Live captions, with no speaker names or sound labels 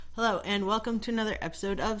Hello, and welcome to another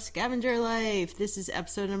episode of Scavenger Life. This is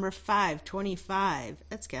episode number 525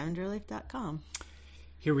 at scavengerlife.com.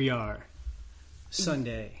 Here we are.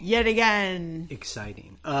 Sunday. Yet again.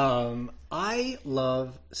 Exciting. So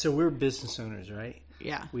we're business owners, right?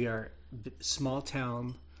 Yeah. We are small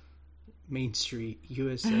town, Main Street,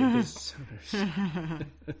 USA business owners.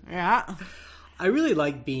 Yeah. I really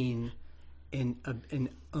like being an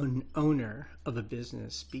owner of a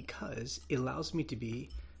business because it allows me to be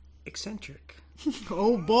eccentric.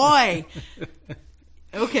 Oh boy.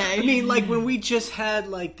 Okay. I mean, like when we just had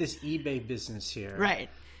like this eBay business here. Right.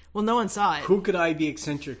 Well, no one saw it. Who could I be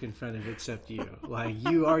eccentric in front of except you? Like,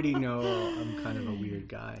 you already know I'm kind of a weird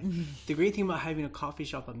guy. The great thing about having a coffee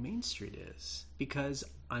shop on Main Street is because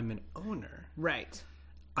I'm an owner. Right.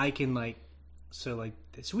 I can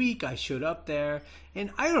this week I showed up there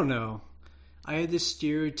and I don't know. I had this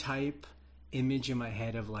stereotype image in my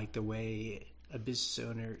head of like the way a business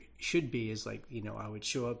owner should be is like, I would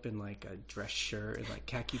show up in like a dress shirt and like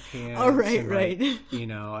khaki pants. Oh, right, and, right.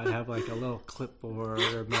 I'd have like a little clipboard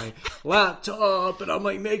or my laptop and I'm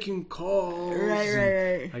like making calls.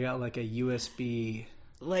 Right. I got like a USB,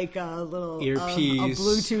 like a little earpiece, a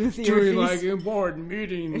Bluetooth earpiece. doing like important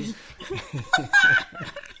meetings.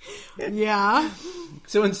 Yeah.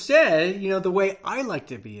 So instead, the way I like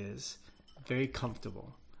to be is very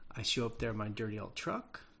comfortable. I show up there in my dirty old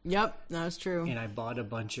truck. Yep, that's true. And I bought a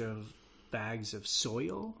bunch of bags of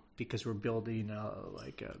soil because we're building a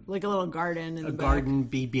little garden in the garden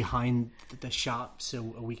behind the shop so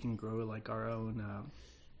we can grow like our own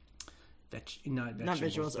not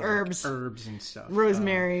vegetables, herbs and stuff,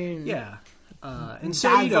 rosemary. And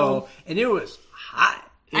so and it was hot.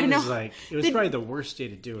 It was probably the worst day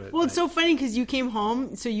to do it. Well, it's so funny because you came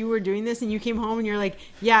home, so you were doing this, and you came home and you're like,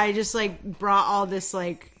 yeah, I just like brought all this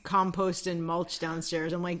like compost and mulch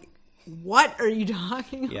downstairs. I'm like, what are you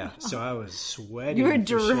talking about? Yeah, so I was sweating. You were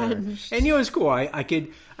drenched. Sure. And it was cool.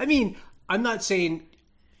 I'm not saying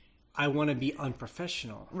I want to be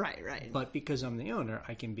unprofessional. Right. But because I'm the owner,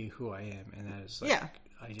 I can be who I am. And that is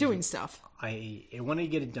like... doing stuff. I wanted to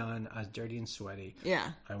get it done. I was dirty and sweaty. Yeah.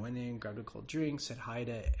 I went in, grabbed a cold drink, said hi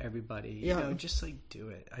to everybody. Just like do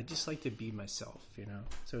it. I just like to be myself,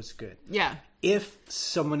 So it's good. Yeah. If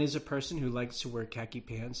someone is a person who likes to wear khaki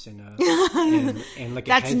pants and like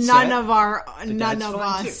that's a headset, none of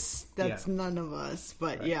us. Too. That's none of us.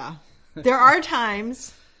 But yeah. There are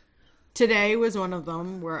times, today was one of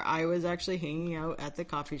them, where I was actually hanging out at the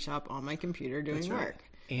coffee shop on my computer doing work.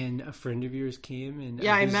 And a friend of yours came and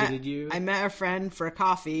visited you. I met a friend for a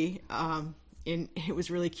coffee, and it was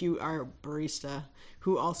really cute. Our barista,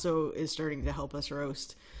 who also is starting to help us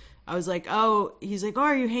roast. I was like, he's like,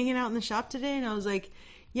 are you hanging out in the shop today? And I was like,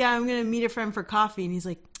 yeah, I'm going to meet a friend for coffee. And he's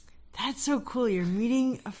like, that's so cool. You're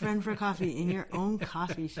meeting a friend for coffee in your own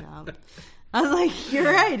coffee shop. I was like,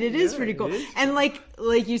 you're right. It is pretty cool. And like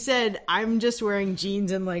you said, I'm just wearing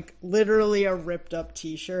jeans and like literally a ripped up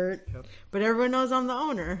t-shirt. Yep. But everyone knows I'm the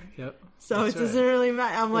owner. Yep. So it doesn't really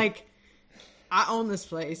matter. I'm like, I own this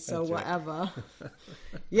place, so That's whatever. Right.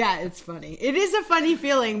 Yeah, it's funny. It is a funny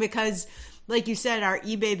feeling because, like you said, our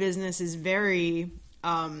eBay business is very,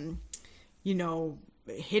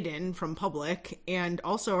 hidden from public. And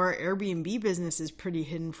also our Airbnb business is pretty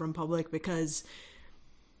hidden from public because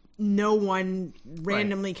no one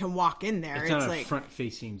randomly can walk in there. It's not like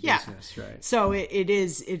front-facing business, right? So it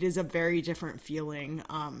is a very different feeling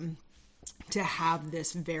to have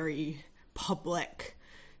this very public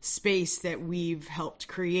space that we've helped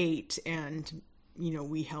create and,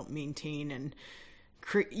 we help maintain and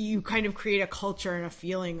you kind of create a culture and a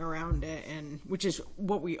feeling around it, and which is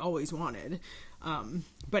what we always wanted.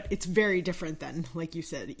 But it's very different than, like you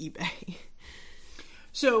said, eBay.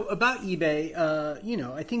 So about eBay,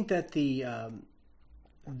 I think that the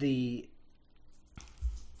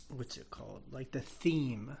what's it called? Like the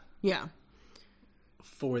theme,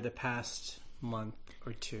 for the past month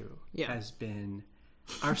or two has been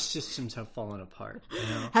our systems have fallen apart.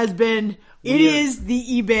 It is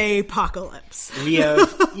the eBay apocalypse. We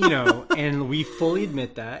have, and we fully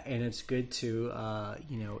admit that, and it's good to,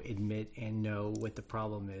 admit and know what the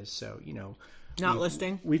problem is. So, not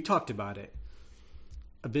listing. We've talked about it.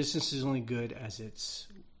 A business is only good as its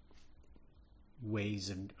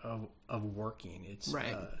ways of working. It's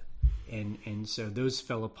right. And so those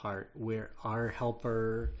fell apart where our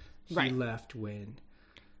helper, he left when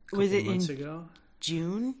a couple months ago.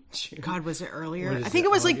 June? God, was it earlier? I think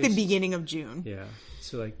it was August? Like the beginning of June. Yeah.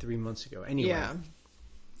 So like 3 months ago. Anyway. Yeah.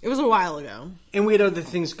 It was a while ago. And we had other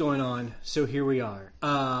things going on. So here we are.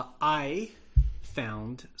 I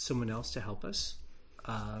found someone else to help us.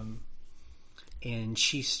 And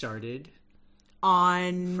she started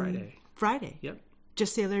on Friday. Yep.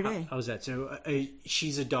 Just the other day. How's that? So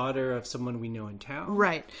she's a daughter of someone we know in town.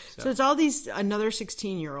 Right. So it's all these, another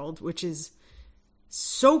 16-year-old, which is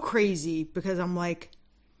so crazy because I'm like,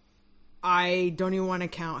 I don't even want to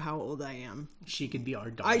count how old I am. She could be our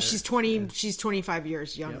daughter. She's 20. Yeah. She's 25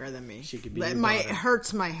 years younger than me. She could be It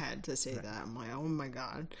hurts my head to say that. I'm like, oh my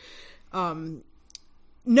God.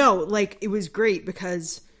 No, like it was great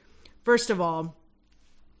because first of all,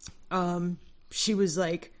 she was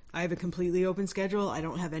like, I have a completely open schedule. I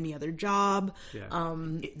don't have any other job. Yeah.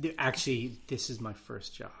 Actually, this is my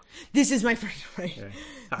first job. This is my first, right?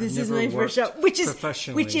 Yeah. This is my first job,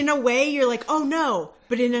 which in a way you're like, oh no,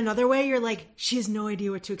 but in another way you're like, she has no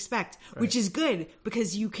idea what to expect, which is good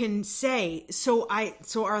because you can say. So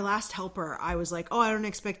our last helper, I was like, oh, I don't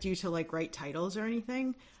expect you to like write titles or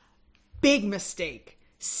anything. Big mistake.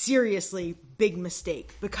 Seriously, big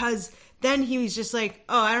mistake. Because then he was just like,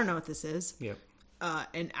 oh, I don't know what this is. Yep.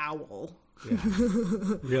 An owl. Yeah.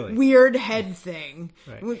 Really? Weird head thing.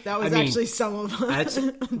 Right. That was actually some of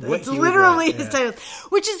them. That's literally his title.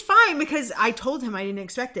 Which is fine because I told him I didn't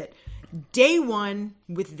expect it. Day one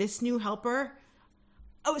with this new helper.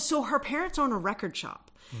 Oh, so her parents own a record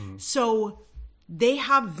shop. Mm. So they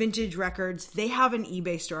have vintage records. They have an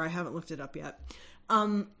eBay store. I haven't looked it up yet.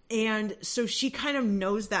 And so she kind of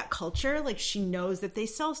knows that culture. Like she knows that they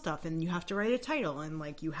sell stuff and you have to write a title and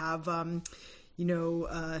like you have,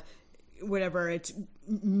 whatever it's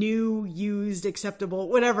new, used, acceptable,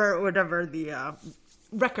 whatever the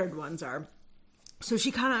record ones are. So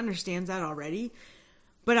she kind of understands that already.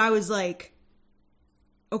 But I was like,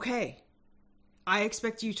 okay, I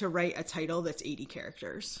expect you to write a title that's 80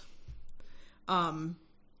 characters.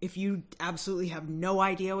 If you absolutely have no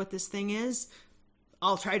idea what this thing is,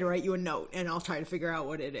 I'll try to write you a note and I'll try to figure out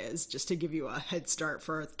what it is just to give you a head start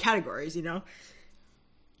for categories, you know?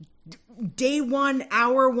 Day one,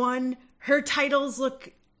 hour one, her titles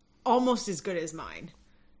look almost as good as mine.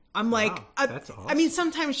 I'm like, that's awesome. I mean,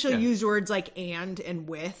 sometimes she'll use words like and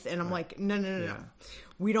with, and I'm like, no.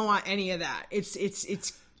 We don't want any of that. It's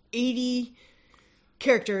 80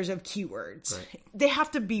 characters of keywords. Right. They have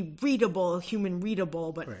to be readable, human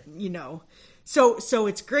readable, but you know, so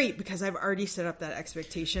it's great because I've already set up that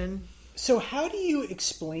expectation. So how do you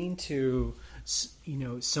explain to, you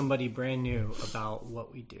know, somebody brand new about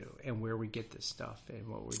what we do and where we get this stuff and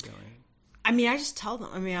what we're doing? I mean, I just tell them.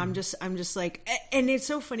 I mean, I'm just like, and it's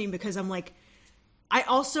so funny because I'm like, I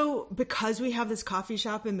also, because we have this coffee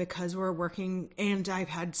shop and because we're working and I've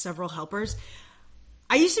had several helpers,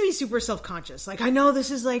 I used to be super self-conscious. Like, I know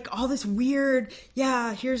this is like all this weird,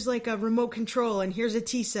 here's like a remote control and here's a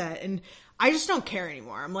tea set. And I just don't care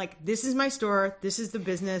anymore. I'm like, this is my store. This is the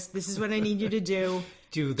business. This is what I need you to do.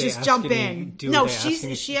 Just jump in. No, she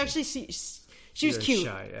was cute.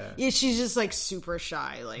 Shy, yeah, she's just like super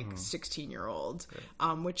shy, like 16-year-old.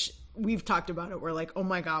 Which we've talked about it. We're like, oh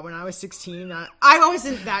my God, when I was 16, I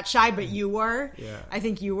wasn't that shy, but you were. Yeah. I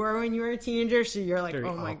think you were when you were a teenager. So you're like, very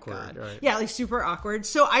oh my awkward, God. Right. Yeah, like super awkward.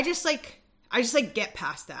 So I just get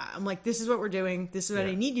past that. I'm like, this is what we're doing. This is what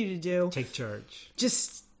I need you to do. Take charge.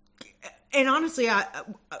 And honestly,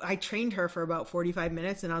 I trained her for about 45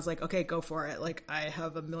 minutes and I was like, okay, go for it. Like, I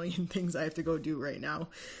have a million things I have to go do right now.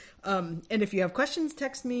 And if you have questions,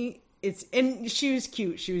 text me. And she was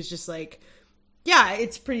cute. She was just like, yeah,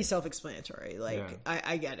 it's pretty self-explanatory. Like,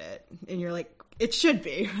 I get it. And you're like, it should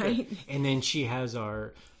be, right? And then she has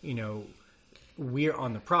our, you know, we're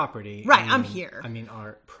on the property. Right, I'm here. I mean,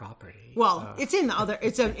 our property. Well, it's in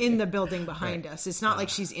the building behind us. It's not like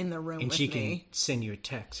she's in the room with me. And she can send you a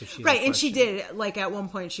text if she's right, and she did. Like, at one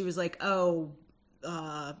point, she was like,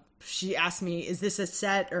 she asked me, is this a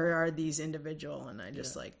set or are these individual? And I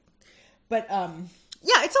just but,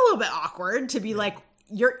 it's a little bit awkward to be like,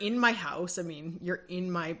 you're in my house. I mean, you're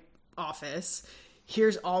in my office.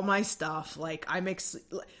 Here's all my stuff. Like,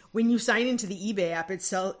 when you sign into the eBay app,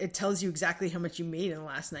 it tells you exactly how much you made in the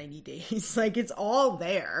last 90 days. Like, it's all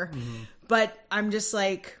there. Mm-hmm. But I'm just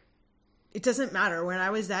like, it doesn't matter. When I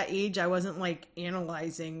was that age, I wasn't like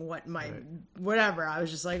analyzing what whatever. I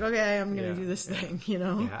was just like, okay, I'm going to do this thing, you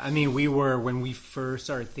know? Yeah. I mean, when we first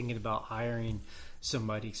started thinking about hiring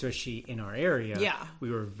somebody, especially in our area,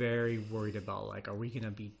 we were very worried about, like, are we going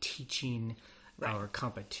to be teaching our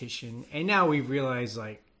competition? And now we realize,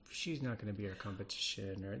 like, she's not going to be our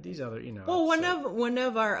competition or these other, you know. Well, one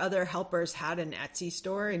of our other helpers had an Etsy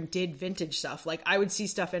store and did vintage stuff. Like, I would see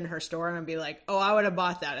stuff in her store and I'd be like, oh, I would have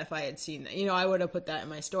bought that if I had seen that. You know, I would have put that in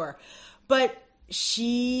my store. But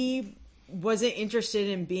she wasn't interested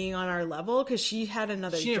in being on our level because she had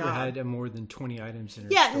another job. She never had more than 20 items in her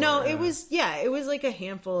store. It was like a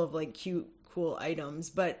handful of like cute cool items,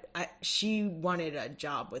 but she wanted a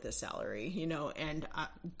job with a salary, you know, and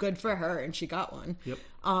good for her, and she got one. Yep.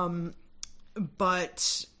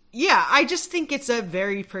 But yeah, I just think it's a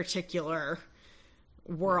very particular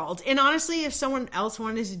world. And honestly, if someone else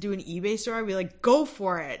wanted to do an eBay store, I'd be like, go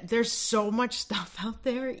for it. There's so much stuff out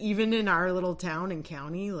there, even in our little town and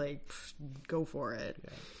county. Like, go for it. Yeah.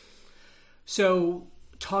 So,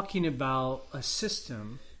 talking about a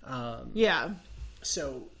system.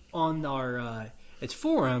 So, on our its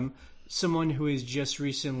forum, someone who has just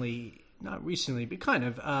not recently, but kind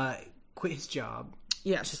of quit his job.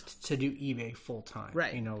 Yes. To do eBay full time.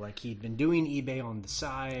 Right. You know, like he'd been doing eBay on the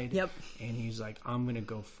side. Yep. And he's like, I'm going to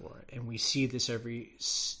go for it. And we see this every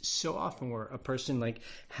so often where a person like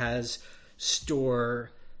has store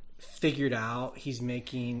figured out. He's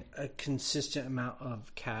making a consistent amount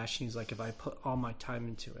of cash. And he's like, if I put all my time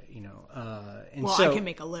into it, you know. I can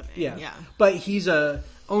make a living. Yeah. But he's a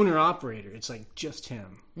owner operator. It's like just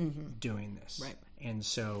him doing this. Right. And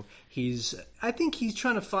so I think he's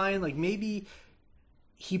trying to find like maybe...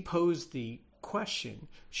 He posed the question,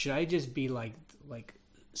 should I just be like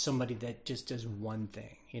somebody that just does one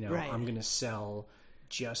thing? You know, right. I'm going to sell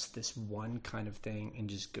just this one kind of thing and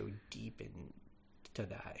just go deep into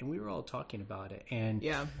that. And we were all talking about it. And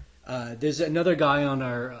there's another guy on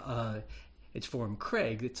our it's forum,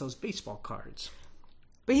 Craig, that sells baseball cards.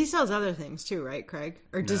 But he sells other things too, right, Craig?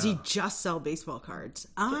 Or does he just sell baseball cards?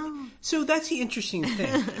 Oh. So that's the interesting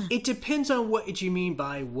thing. It depends on what you mean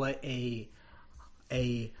by what a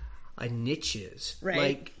niche is. Right.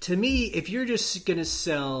 Like, to me, if you're just going to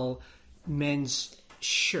sell men's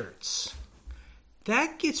shirts,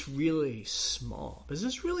 that gets really small. Because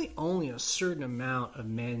there's really only a certain amount of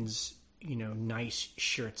men's, you know, nice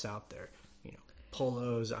shirts out there. You know,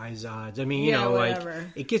 polos, Izods. I mean, you know, whatever. Like,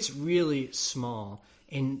 it gets really small.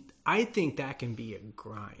 And I think that can be a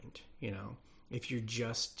grind, you know, if you're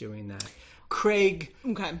just doing that. Craig,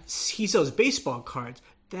 he sells baseball cards.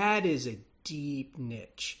 That is a deep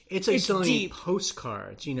niche. It's like selling deep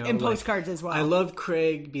postcards, you know, and postcards as well. I love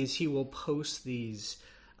Craig because he will post these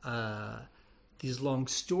long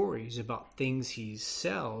stories about things he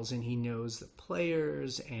sells, and he knows the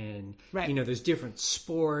players, and you know, there's different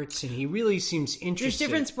sports, and he really seems interested. There's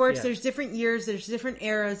different sports, there's different years, there's different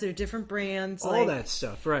eras, there's different brands, all that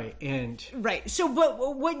stuff, right? And so,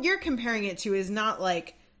 but what you're comparing it to is not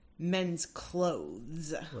like men's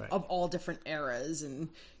clothes of all different eras and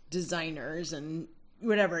designers and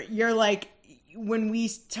whatever. You're like, when we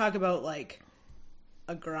talk about like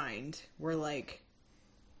a grind, we're like,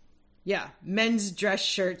 men's dress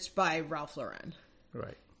shirts by Ralph Lauren.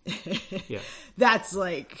 Right. Yeah. That's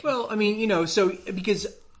like, well, I mean, you know, so because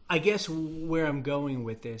I guess where I'm going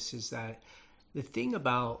with this is that the thing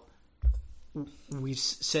about, we've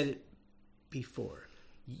said it before,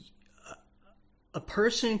 a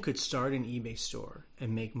person could start an eBay store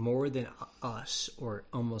and make more than us or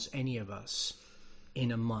almost any of us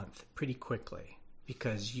in a month pretty quickly,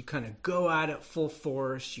 because you kind of go at it full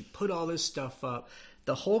force, you put all this stuff up.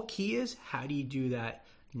 The whole key is, how do you do that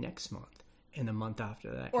next month and the month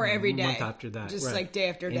after that? Or every day. Month after that. Just like day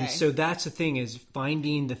after day. And so that's the thing, is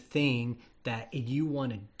finding the thing that you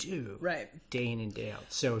want to do day in and day out.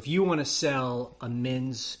 So if you want to sell a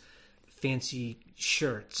men's fancy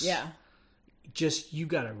shirts, just, you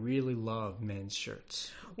gotta really love men's shirts.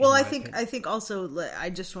 Well, I think also, I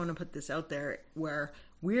just want to put this out there, where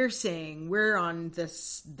we're saying we're on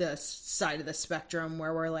this side of the spectrum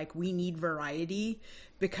where we're like, we need variety,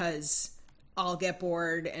 because I'll get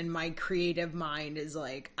bored and my creative mind is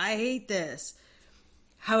like, I hate this.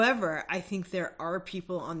 However, I think there are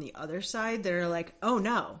people on the other side that are like, oh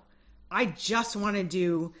no, I just want to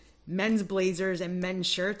do men's blazers and men's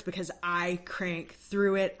shirts because I crank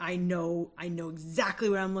through it. I know exactly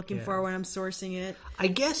what I'm looking for when I'm sourcing it. I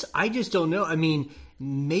guess I just don't know. I mean,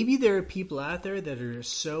 maybe there are people out there that are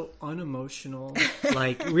so unemotional.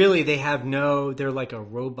 Like, really, they're like a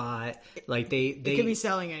robot. Like, they could be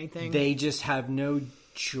selling anything. They just have no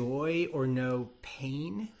joy or no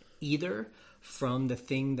pain either from the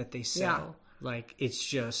thing that they sell. Yeah. Like, it's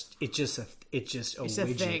just a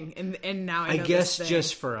widget. Thing. And now I guess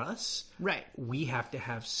just for us, we have to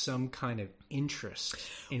have some kind of interest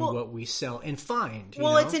in what we sell and find. You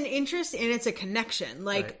know? It's an interest and it's a connection.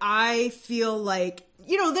 Like, I feel like,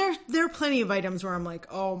 you know, there are plenty of items where I'm like,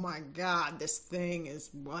 oh my God, this thing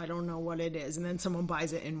is, I don't know what it is. And then someone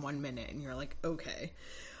buys it in 1 minute and you're like, okay.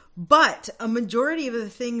 But a majority of the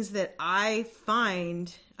things that I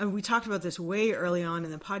find, and we talked about this way early on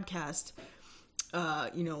in the podcast,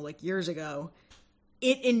 you know, like years ago,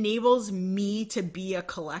 it enables me to be a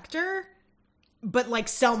collector but like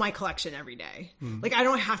sell my collection every day. Like I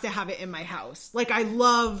don't have to have it in my house. Like I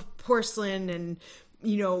love porcelain and,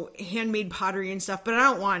 you know, handmade pottery and stuff, but I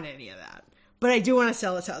don't want any of that. But I do want to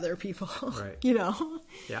sell it to other people, right? You know?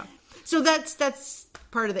 Yeah. So that's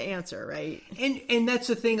part of the answer, right? And that's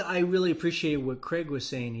the thing. I really appreciate what Craig was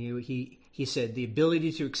saying. He said the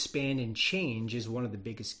ability to expand and change is one of the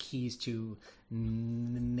biggest keys to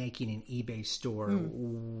making an eBay store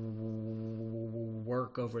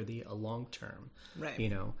work over the long term, right? You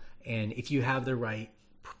know, and if you have the right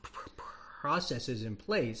processes in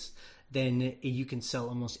place, then you can sell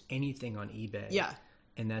almost anything on eBay. Yeah,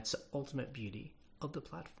 and that's the ultimate beauty of the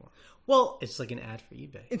platform. Well, it's like an ad for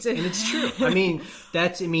eBay, and it's true. I mean,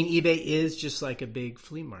 eBay is just like a big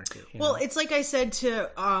flea market. Well, it's like I said to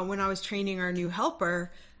when I was training our new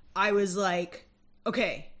helper, I was like,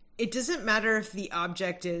 okay. It doesn't matter if the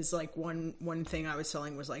object is like one thing I was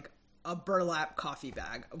selling was like a burlap coffee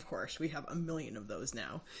bag. Of course, we have a million of those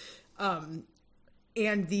now. And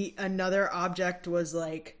another object was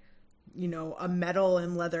like, you know, a metal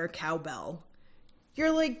and leather cowbell.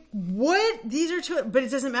 You're like, what? These are two, but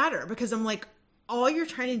it doesn't matter because I'm like, all you're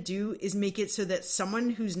trying to do is make it so that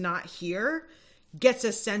someone who's not here gets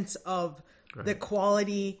a sense of the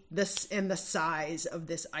quality, and the size of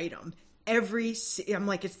this item. I'm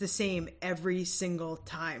like, it's the same every single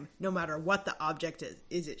time, no matter what the object is.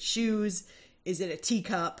 Is it shoes? Is it a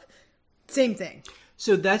teacup? Same thing.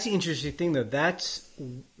 So that's the interesting thing, though. That's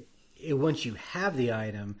once you have the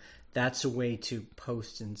item, that's a way to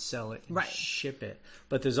post and sell it and ship it.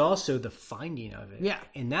 But there's also the finding of it. Yeah.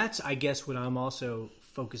 And that's, I guess, what I'm also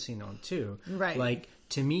focusing on, too. Right. Like,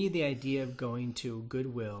 to me, the idea of going to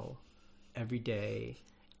Goodwill every day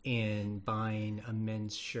and buying a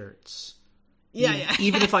men's shirts. Yeah.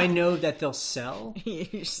 Even if I know that they'll sell,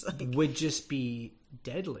 like, would just be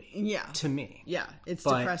deadly. Yeah. To me. Yeah. It's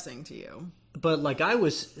depressing to you. But like I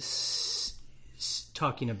was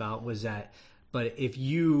talking about was that, but if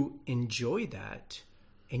you enjoy that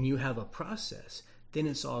and you have a process, then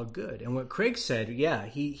it's all good. And what Craig said,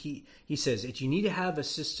 he says that you need to have a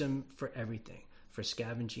system for everything. For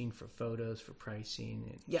scavenging, for photos, for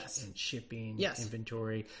pricing, and shipping,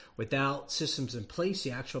 inventory. Without systems in place,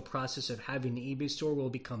 the actual process of having an eBay store will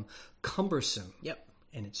become cumbersome. Yep.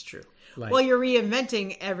 And it's true. Well, you're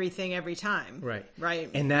reinventing everything every time. Right. Right.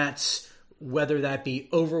 And that's whether that be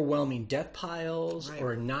overwhelming death piles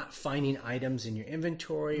or not finding items in your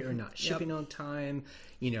inventory or not shipping on time.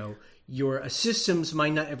 You know, your systems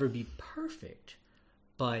might not ever be perfect,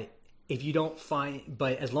 but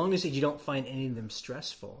as long as you don't find any of them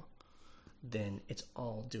stressful, then it's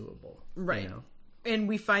all doable. Right. You know? And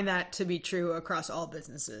we find that to be true across all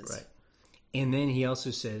businesses. Right. And then he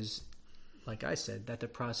also says, like I said, that the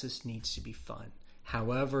process needs to be fun.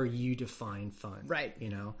 However you define fun. Right. You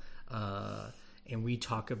know? And we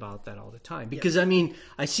talk about that all the time. Because, I mean,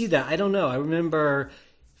 I see that. I don't know. I remember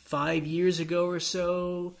 5 years ago or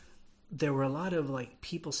so, there were a lot of like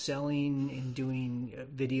people selling and doing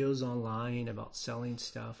videos online about selling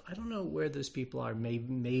stuff. I don't know where those people are.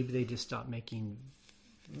 Maybe they just stopped making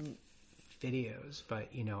videos.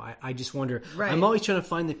 But, you know, I just wonder. Right. I'm always trying to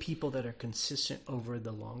find the people that are consistent over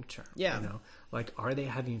the long term. Yeah. You know, like, are they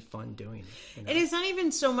having fun doing it? You know? And it's not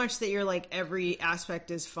even so much that you're like every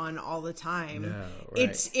aspect is fun all the time. No,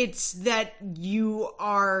 right. It's that you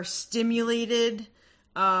are stimulated.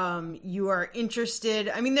 You are interested.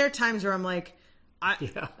 I mean, there are times where I'm like, you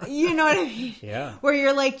know what I mean? Yeah. Where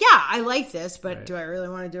you're like, yeah, I like this, but do I really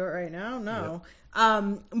want to do it right now? No.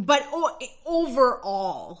 Yep. But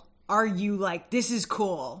overall, are you like, this is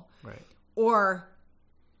cool? Right. Or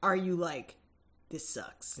are you like, this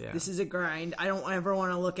sucks. Yeah. This is a grind. I don't ever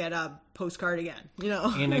want to look at a postcard again, you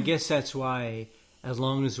know? And I guess that's why, as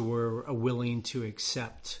long as we're willing to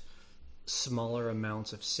accept smaller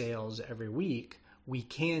amounts of sales every week, we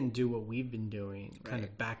can do what we've been doing, kind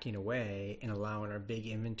of backing away and allowing our big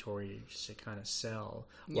inventory just to kind of sell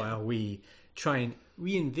while we try and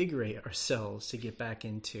reinvigorate ourselves to get back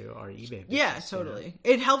into our eBay business. Yeah, totally.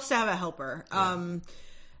 You know? It helps to have a helper.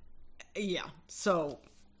 So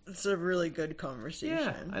it's a really good conversation.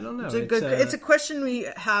 Yeah, I don't know. It's a question we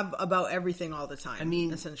have about everything all the time. I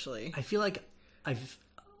mean, essentially, I feel like our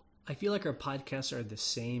podcasts are the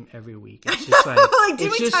same every week. It's just like,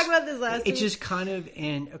 did we talk about this last week? It's just kind of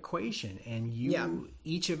an equation, and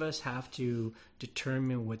each of us have to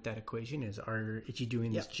determine what that equation is. Are you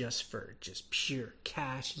doing this just for just pure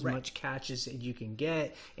cash, as much cash as you can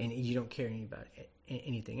get, and you don't care about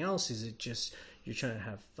anything else? Is it just you're trying to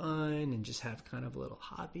have fun and just have kind of a little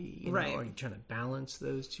hobby, you know? Or are you trying to balance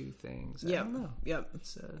those two things? I don't know. Yep.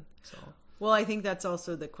 It's all. Well, I think that's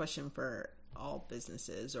also the question for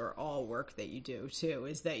businesses or all work that you do too,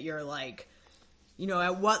 is that you're like, you know,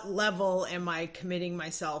 at what level am I committing my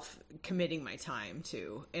time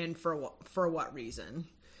to, and for what reason?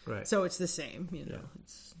 Right. So it's the same, you know. Yeah.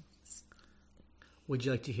 It's... Would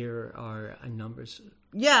you like to hear our numbers?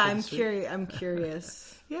 Yeah, I'm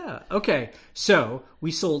curious. Yeah. Okay. So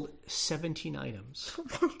we sold 17 items.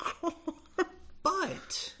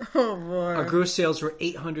 But our gross sales were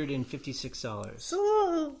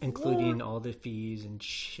 $856, including all the fees and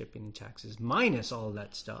shipping and taxes, minus all of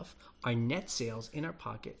that stuff. Our net sales in our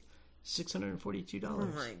pocket, $642. Oh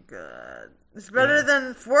my god, it's better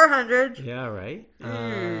than $400. Yeah, right.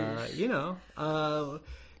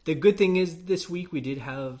 The good thing is this week we did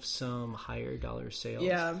have some higher dollar sales.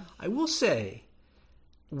 Yeah, I will say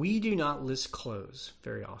we do not list clothes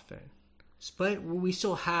very often. But we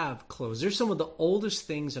still have clothes. There's some of the oldest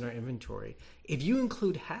things in our inventory. If you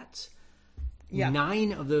include hats,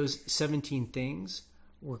 9 of those 17 things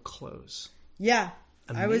were clothes. Yeah.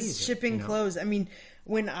 Amazing, I was shipping clothes. I mean,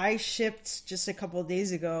 when I shipped just a couple of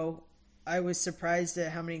days ago, I was surprised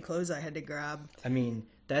at how many clothes I had to grab. I mean,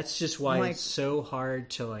 that's just why it's so hard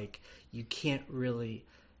to, like, you can't really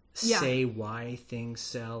say why things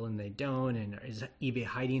sell and they don't. And is eBay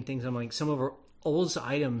hiding things? I'm like, some of our oldest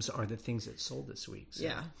items are the things that sold this week. So.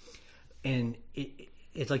 Yeah. And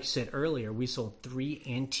it's like you said earlier, we sold 3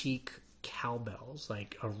 antique cowbells,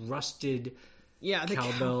 like a rusted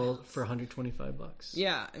cowbell for $125.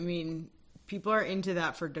 Yeah. I mean, people are into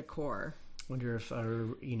that for decor. Wonder if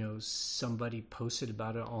somebody posted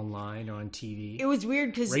about it online or on TV. It was weird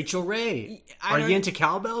because Rachel Ray. Are you into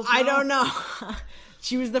cowbells now? I don't know.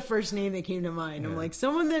 She was the first name that came to mind. Yeah. I'm like,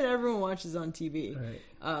 someone that everyone watches on TV. Right.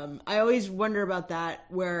 I always wonder about that,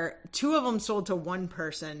 where 2 of them sold to one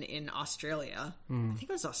person in Australia. I think it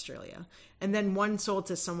was Australia. And then 1 sold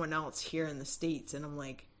to someone else here in the States. And I'm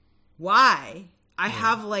like, why? I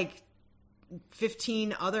have like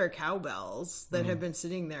 15 other cowbells that have been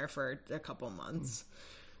sitting there for a couple months.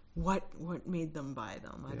 What made them buy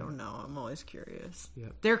them? I don't know. I'm always curious.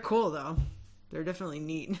 Yep. They're cool though. They're definitely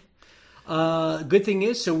neat. Good thing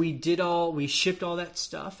is, so we shipped all that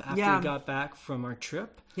stuff after we got back from our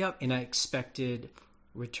trip. Yep. And I expected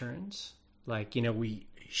returns. Like, we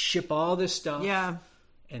ship all this stuff. Yeah.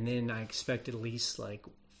 And then I expected at least like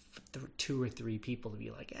 2 or 3 people to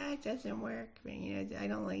be like, it doesn't work. I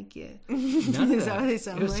don't like it. None of that. How they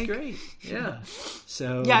sound it was like. Great. Yeah.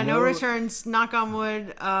 So no returns. Knock on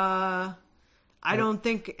wood. I don't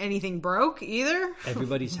think anything broke either.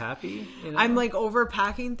 Everybody's happy. I'm like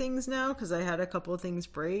overpacking things now because I had a couple of things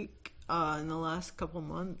break in the last couple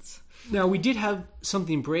months. Now, we did have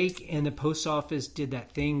something break, and the post office did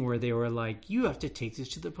that thing where they were like, you have to take this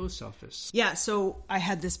to the post office. Yeah, so I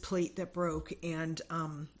had this plate that broke, and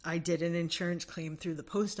I did an insurance claim through the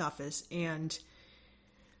post office, and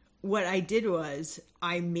what I did was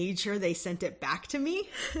I made sure they sent it back to me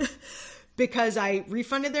because I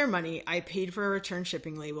refunded their money. I paid for a return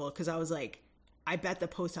shipping label because I was like, I bet the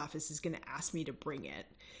post office is going to ask me to bring it.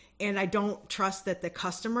 And I don't trust that the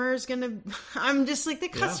customer is going to... I'm just like, the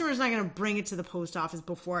customer's not going to bring it to the post office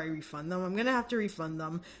before I refund them. I'm going to have to refund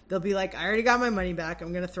them. They'll be like, I already got my money back.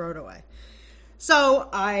 I'm going to throw it away. So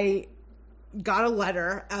I got a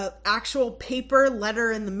letter, an actual paper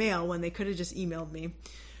letter in the mail when they could have just emailed me,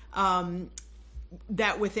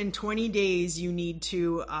 that within 20 days you need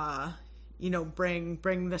to,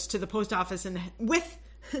 bring this to the post office and with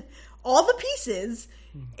all the pieces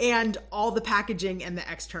and all the packaging and the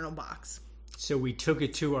external box. So we took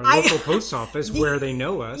it to our local post office where they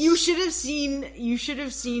know us. You should have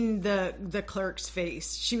seen the clerk's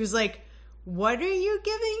face. She was like, "What are you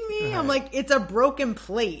giving me?" Right. I'm like, "It's a broken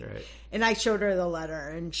plate." Right. And I showed her the letter,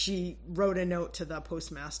 and she wrote a note to the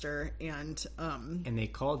postmaster, and they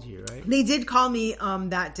called you, right? They did call me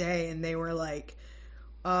that day, and they were like,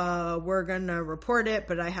 we're gonna report it,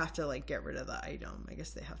 but I have to like get rid of the item. I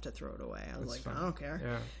guess they have to throw it away. I was like, fine. I don't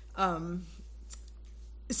care. Yeah.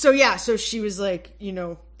 So she was like,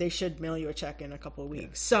 they should mail you a check in a couple of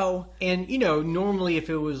weeks. Yeah. So, and normally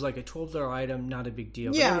if it was like a $12 item, not a big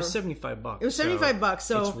deal. But it was $75. It was $75.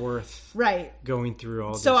 So it's worth going through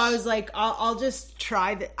all this. So I was like, I'll just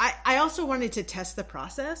try that. I also wanted to test the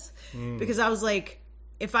process because I was like,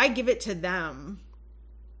 if I give it to them,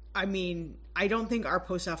 I mean, I don't think our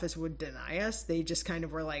post office would deny us. They just kind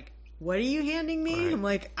of were like, what are you handing me? Right. I'm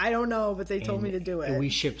like, I don't know, but they told me to do it. And we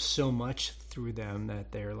ship so much through them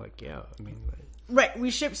that they're like, yeah, I mean. Right.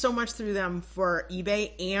 We ship so much through them for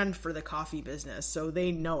eBay and for the coffee business. So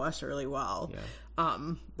they know us really well. Yeah.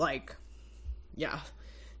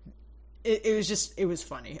 It was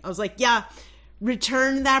funny. I was like, yeah,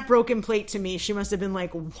 return that broken plate to me. She must have been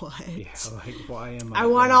like, what? Yeah, like, why am I? I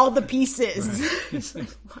want all the pieces. Right. It's like,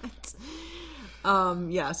 what?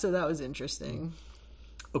 Yeah, so that was interesting.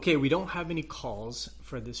 Okay, we don't have any calls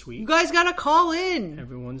for this week. You guys got to call in.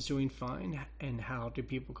 Everyone's doing fine. And how do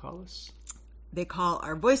people call us? They call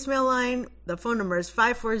our voicemail line. The phone number is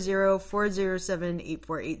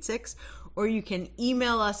 540-407-8486. Or you can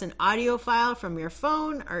email us an audio file from your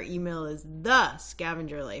phone. Our email is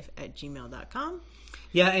thescavengerlife@gmail.com.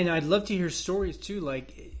 Yeah, and I'd love to hear stories too,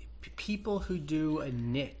 like people who do a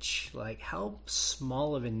niche. Like, how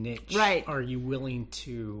small of a niche are you willing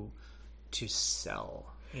to sell?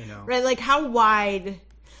 You know, right? Like, how wide?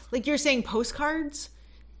 Like, you're saying postcards.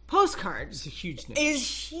 It's a huge niche.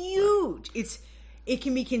 It's huge. Right. It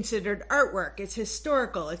can be considered artwork. It's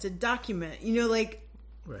historical. It's a document. You know, like.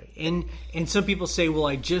 Right. And some people say, well,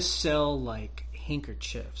 I just sell like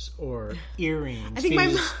handkerchiefs or earrings. I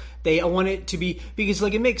think they want it to be, because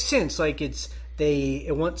like it makes sense. Like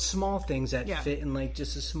it want small things that fit in like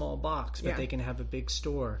just a small box, but they can have a big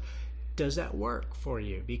store. Does that work for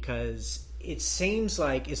you? Because it seems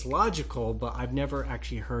like it's logical, but I've never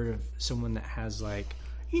actually heard of someone that has like,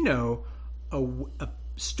 you know, a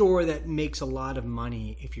store that makes a lot of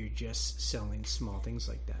money if you're just selling small things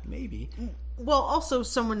like that. Maybe. Well, also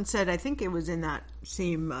someone said, I think it was in that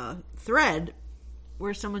same thread,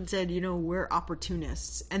 where someone said, you know, we're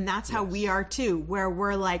opportunists. And that's how we are too, where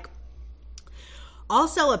we're like, I'll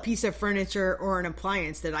sell a piece of furniture or an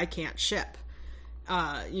appliance that I can't ship,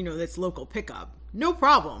 you know, that's local pickup. No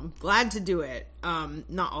problem. Glad to do it.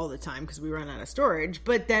 Not all the time because we run out of storage.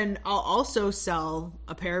 But then I'll also sell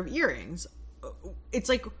a pair of earrings. It's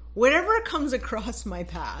like whatever comes across my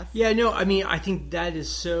path. Yeah, no, I mean, I think that's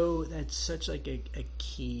such like a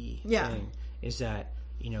key thing, is that,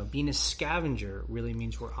 you know, being a scavenger really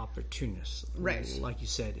means we're opportunists. Right. Like you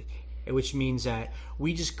said, which means that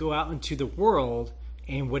we just go out into the world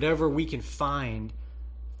and whatever we can find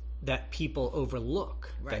that people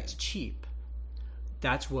overlook, that's cheap,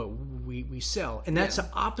 that's what we sell. And that's the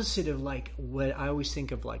opposite of like what I always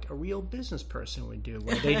think of like a real business person would do,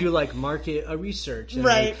 where they do like market research and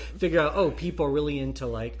they figure out, oh, people are really into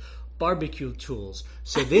like barbecue tools.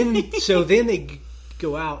 So then they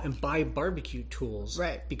go out and buy barbecue tools,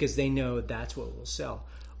 because they know that's what will sell.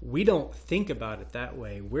 We don't think about it that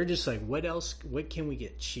way. We're just like, what can we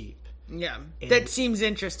get cheap? Yeah. And that seems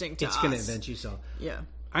interesting to us. It's going to eventually sell. Yeah.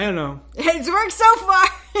 I don't know. It's worked so far.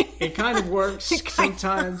 It kind of works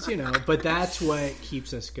sometimes, you know, but that's what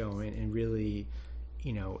keeps us going. And really,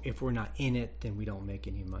 you know, if we're not in it, then we don't make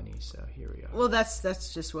any money. So here we are. Well, that's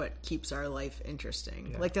just what keeps our life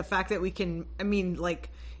interesting. Yeah. Like the fact that we can, I mean, like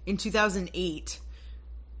in 2008,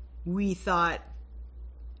 we thought,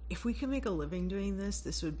 if we could make a living doing this,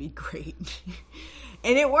 this would be great.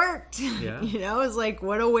 And it worked. Yeah. You know, it's like,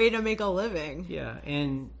 what a way to make a living. Yeah.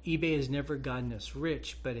 And eBay has never gotten us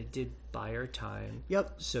rich, but it did buy our time.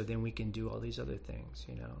 Yep. So then we can do all these other things,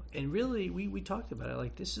 you know. And really, we talked about it.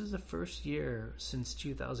 Like, this is the first year since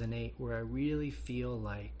 2008 where I really feel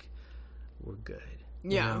like we're good. Yeah.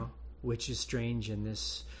 You know? Which is strange in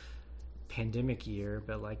this pandemic year.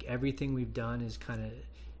 But, like, everything we've done is kind of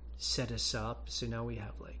set us up. So now we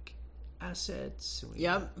have, like, assets, and we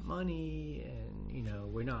have money, and, you know,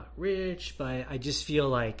 we're not rich, but I just feel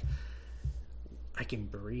like I can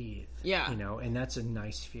breathe. Yeah. You know, and that's a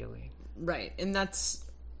nice feeling. Right. And that's,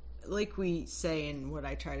 like we say, and what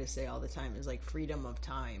I try to say all the time is, like, freedom of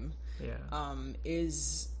time. Yeah.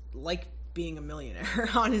 Is like being a millionaire,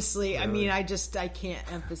 honestly. Really? I mean, I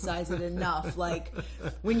can't emphasize it enough. Like,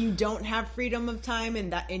 when you don't have freedom of time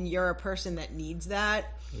and you're a person that needs that,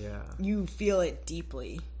 you feel it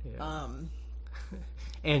deeply. Yeah.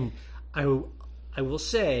 And I will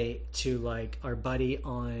say to, like, our buddy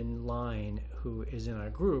online who is in our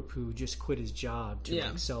group who just quit his job to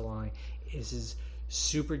like sell online, is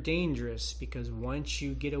super dangerous, because once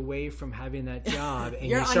you get away from having that job and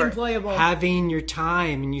you start having your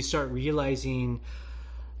time and you start realizing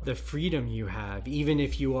the freedom you have, even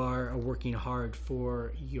if you are working hard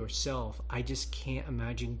for yourself, I just can't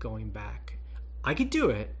imagine going back. I could do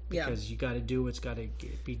it because you got to do what's got to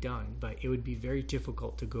be done, but it would be very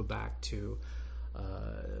difficult to go back to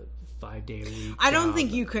 5-day-a-week. I don't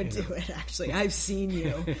think you could do it. Actually, I've seen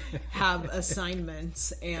you have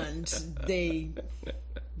assignments, and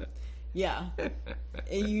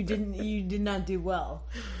you did not do well.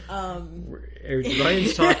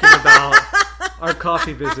 Ryan's talking about our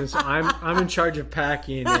coffee business. I'm in charge of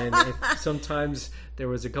packing, and sometimes there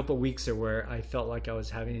was a couple weeks there where I felt like I was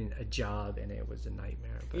having a job and it was a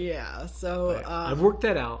nightmare. But, I've worked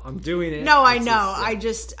that out. I'm doing it. No, I know.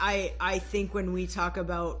 I think when we talk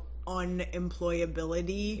about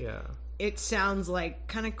unemployability. Yeah. It sounds like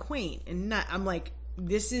kind of quaint and not. I'm like,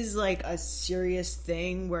 this is like a serious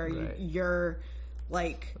thing where your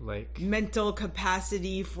like mental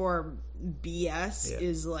capacity for BS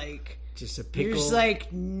is like just a pickle. You're just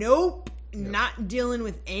like, nope, not dealing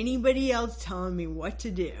with anybody else telling me what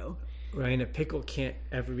to do. Ryan, a pickle can't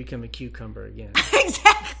ever become a cucumber again.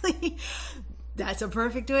 Exactly. That's a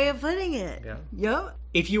perfect way of putting it. Yeah. Yep.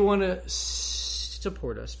 If you want to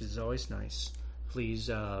support us, which is always nice, please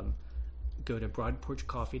go to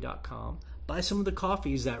broadporchcoffee.com. Buy some of the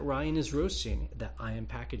coffees that Ryan is roasting, that I am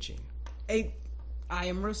packaging. I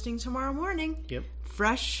am roasting tomorrow morning. Yep.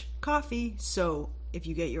 Fresh coffee. So if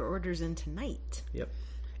you get your orders in tonight. Yep.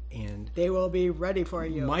 And they will be ready for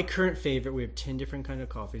you. My current favorite, we have 10 different kind of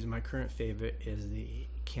coffees. My current favorite is the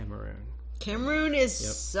Cameroon. Cameroon is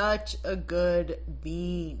such a good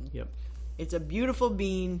bean. Yep. It's a beautiful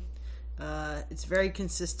bean. It's very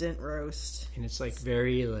consistent roast. And it's like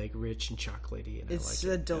very like rich and chocolatey. And it's I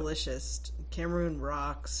like it. Delicious. Yep. Cameroon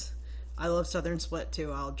rocks. I love Southern Split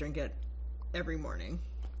too. I'll drink it every morning.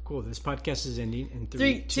 Cool. This podcast is ending in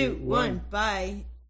 3, 2, 1. Bye.